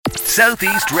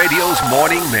Southeast Radio's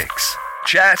morning mix.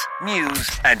 Chat, news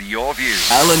and your views.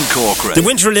 Alan Corcoran. The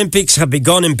Winter Olympics have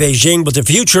begun in Beijing, but the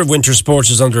future of winter sports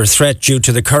is under threat due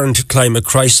to the current climate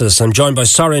crisis. I'm joined by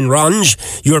Sorin Range,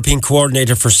 European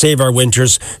Coordinator for Save Our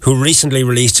Winters, who recently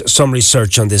released some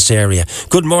research on this area.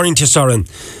 Good morning to you, Sorin.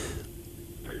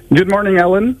 Good morning,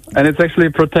 Alan. And it's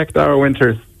actually Protect Our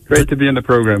Winters. Great to be in the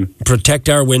program. Protect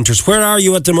Our Winters. Where are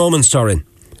you at the moment, Sorin?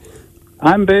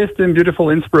 I'm based in beautiful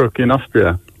Innsbruck in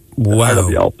Austria. Wow. Out of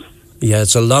the Alps. Yeah,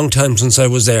 it's a long time since I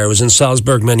was there. I was in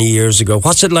Salzburg many years ago.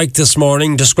 What's it like this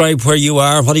morning? Describe where you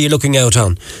are. What are you looking out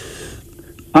on?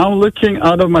 I'm looking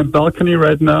out of my balcony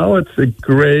right now. It's a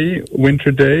grey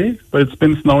winter day, but it's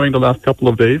been snowing the last couple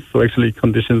of days, so actually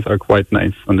conditions are quite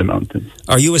nice on the mountains.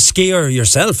 Are you a skier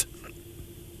yourself?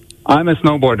 I'm a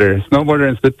snowboarder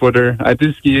and splitboarder. I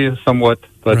do ski somewhat,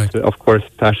 but Right. Of course,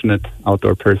 passionate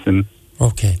outdoor person.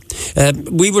 Okay.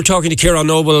 We were talking to Kieran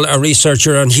Noble, a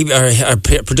researcher and our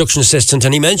production assistant,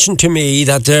 and he mentioned to me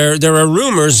that there are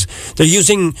rumours they're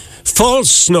using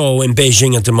false snow in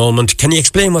Beijing at the moment. Can you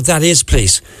explain what that is,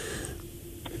 please?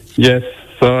 Yes,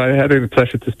 so I had a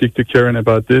pleasure to speak to Kieran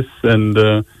about this,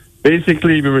 and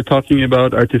basically we were talking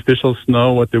about artificial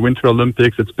snow at the Winter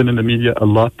Olympics. It's been in the media a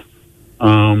lot,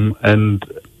 and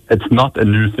it's not a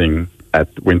new thing at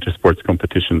winter sports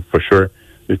competitions, for sure.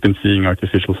 We've been seeing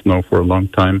artificial snow for a long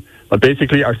time. But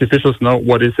basically, artificial snow,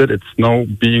 what is it? It's snow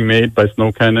being made by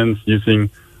snow cannons using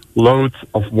loads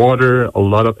of water, a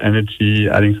lot of energy,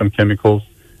 adding some chemicals,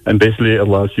 and basically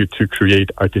allows you to create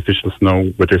artificial snow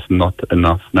where there's not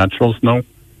enough natural snow.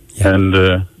 Yeah. And,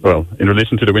 in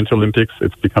relation to the Winter Olympics,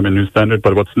 it's become a new standard.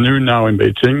 But what's new now in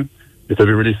Beijing is that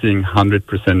we're really seeing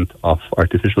 100% of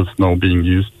artificial snow being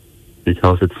used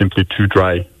because it's simply too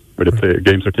dry where the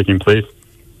games are taking place.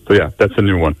 So yeah, that's a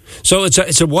new one. So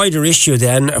it's a wider issue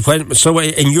then. So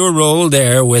in your role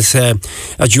there with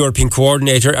as European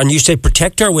Coordinator, and you say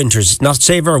Protect Our Winters, not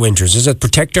Save Our Winters. Is it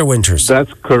Protect Our Winters?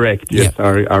 That's correct, yes.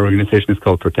 Yeah. Our organization is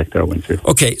called Protect Our Winters.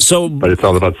 Okay, But it's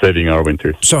all about saving our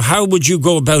winters. So how would you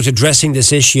go about addressing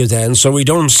this issue then, so we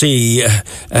don't see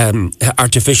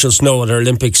artificial snow at our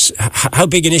Olympics? How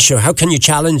big an issue? How can you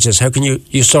challenge this? How can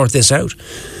you sort this out?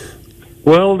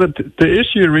 Well, the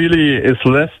issue really is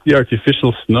less the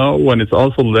artificial snow, and it's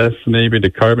also less maybe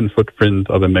the carbon footprint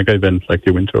of a mega event like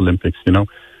the Winter Olympics, you know.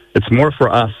 It's more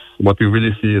for us. What we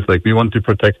really see is like we want to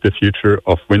protect the future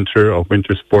of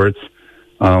winter sports,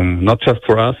 not just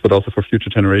for us, but also for future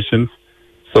generations.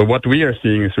 So what we are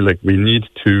seeing is like we need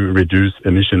to reduce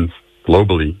emissions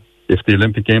globally. If the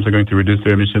Olympic Games are going to reduce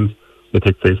their emissions, they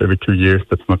take place every 2 years.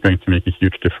 That's not going to make a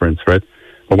huge difference, right?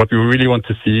 But what we really want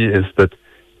to see is that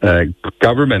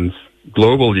governments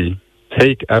globally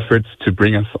take efforts to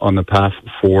bring us on a path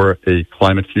for a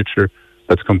climate future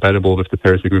that's compatible with the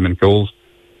Paris Agreement goals,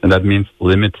 and that means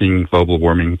limiting global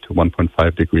warming to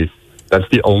 1.5 degrees. That's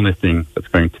the only thing that's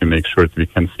going to make sure that we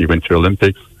can see Winter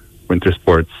Olympics, winter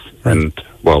sports, and,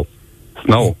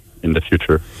 snow in the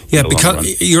future. Yeah,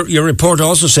 because your report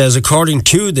also says, according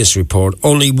to this report,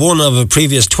 only one of the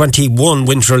previous 21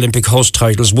 Winter Olympic host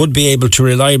titles would be able to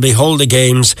reliably hold the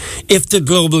Games if the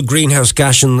global greenhouse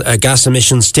gas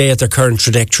emissions stay at their current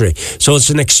trajectory. So it's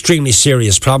an extremely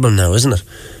serious problem now, isn't it?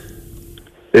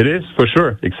 It is, for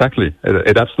sure, exactly.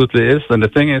 It absolutely is. And the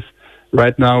thing is,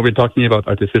 right now we're talking about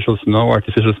artificial snow.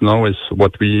 Artificial snow is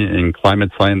what we in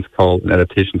climate science call an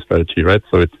adaptation strategy, right?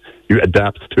 So you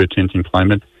adapt to a changing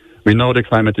climate. We know the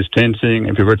climate is changing.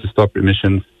 If we were to stop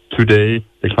emissions today,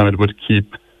 the climate would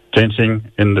keep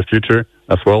changing in the future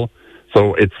as well.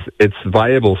 So it's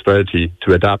viable strategy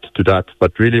to adapt to that.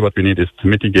 But really what we need is to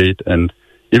mitigate. And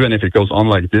even if it goes on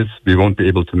like this, we won't be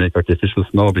able to make artificial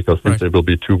snow because winter will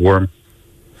be too warm.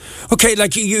 Okay,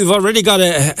 like you've already got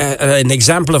an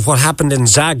example of what happened in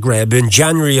Zagreb in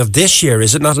January of this year.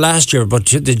 Is it not last year, but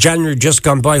the January just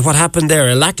gone by? What happened there?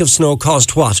 A lack of snow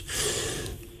caused what?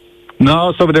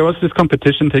 No, so there was this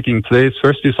competition taking place.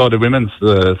 First, you saw the women's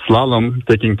slalom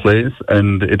taking place,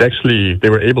 and they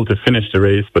were able to finish the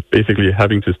race, but basically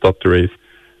having to stop the race,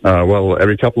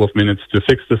 every couple of minutes to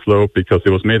fix the slope because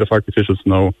it was made of artificial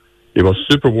snow. It was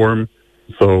super warm,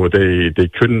 so they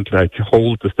couldn't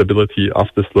hold the stability of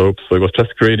the slope. So it was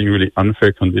just creating really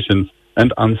unfair conditions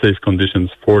and unsafe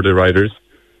conditions for the riders.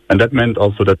 And that meant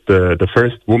also that the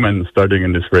first woman starting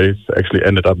in this race actually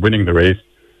ended up winning the race,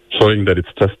 showing that it's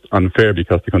just unfair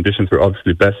because the conditions were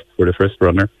obviously best for the first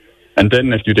runner. And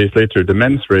then a few days later, the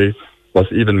men's race was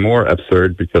even more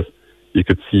absurd because you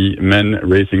could see men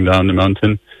racing down the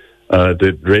mountain,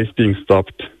 the race being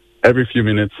stopped every few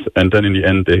minutes, and then in the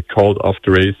end they called off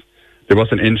the race. There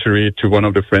was an injury to one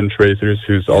of the French racers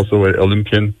who's also an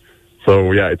Olympian.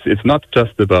 So yeah, it's not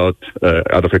just about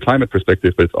out of a climate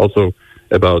perspective, but it's also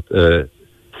about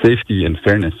safety and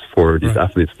fairness for these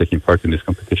athletes taking part in these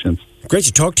competitions. Great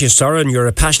to talk to you, Soren. You're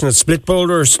a passionate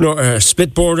splitboarder,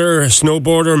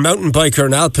 snowboarder, mountain biker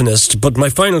and alpinist. But my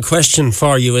final question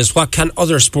for you is, what can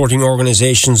other sporting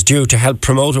organisations do to help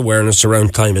promote awareness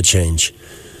around climate change?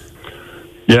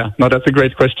 Yeah, no, that's a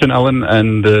great question, Alan.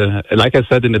 And like I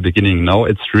said in the beginning, no,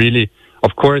 it's really,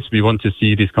 of course, we want to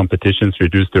see these competitions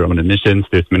reduce their own emissions.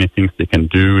 There's many things they can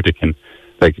do. They can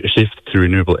shift to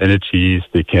renewable energies.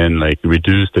 They can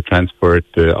reduce the transport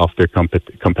of their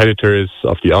competitors,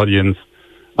 of the audience.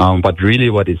 But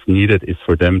really what is needed is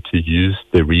for them to use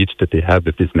the reach that they have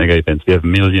with these mega events. We have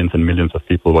millions and millions of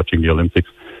people watching the Olympics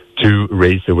to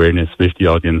raise awareness with the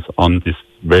audience on this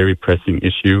very pressing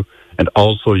issue, and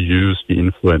also use the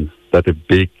influence that a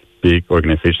big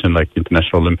organization like the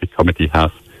International Olympic Committee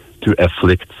has to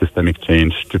afflict systemic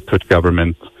change, to put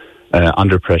government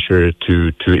under pressure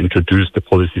to introduce the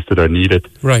policies that are needed.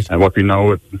 Right. And what we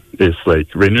know is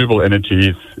renewable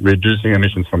energies, reducing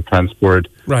emissions from transport,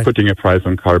 putting a price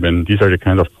on carbon. These are the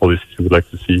kind of policies we would like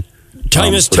to see.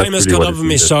 Time has gone over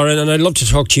me, Soren, and I'd love to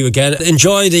talk to you again.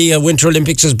 Enjoy the Winter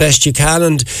Olympics as best you can,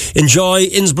 and enjoy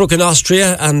Innsbruck in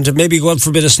Austria, and maybe go out for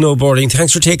a bit of snowboarding.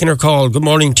 Thanks for taking our call. Good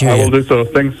morning to you. I will do so.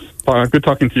 Thanks. Good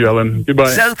talking to you, Alan.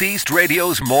 Goodbye. Southeast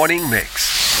Radio's Morning Mix.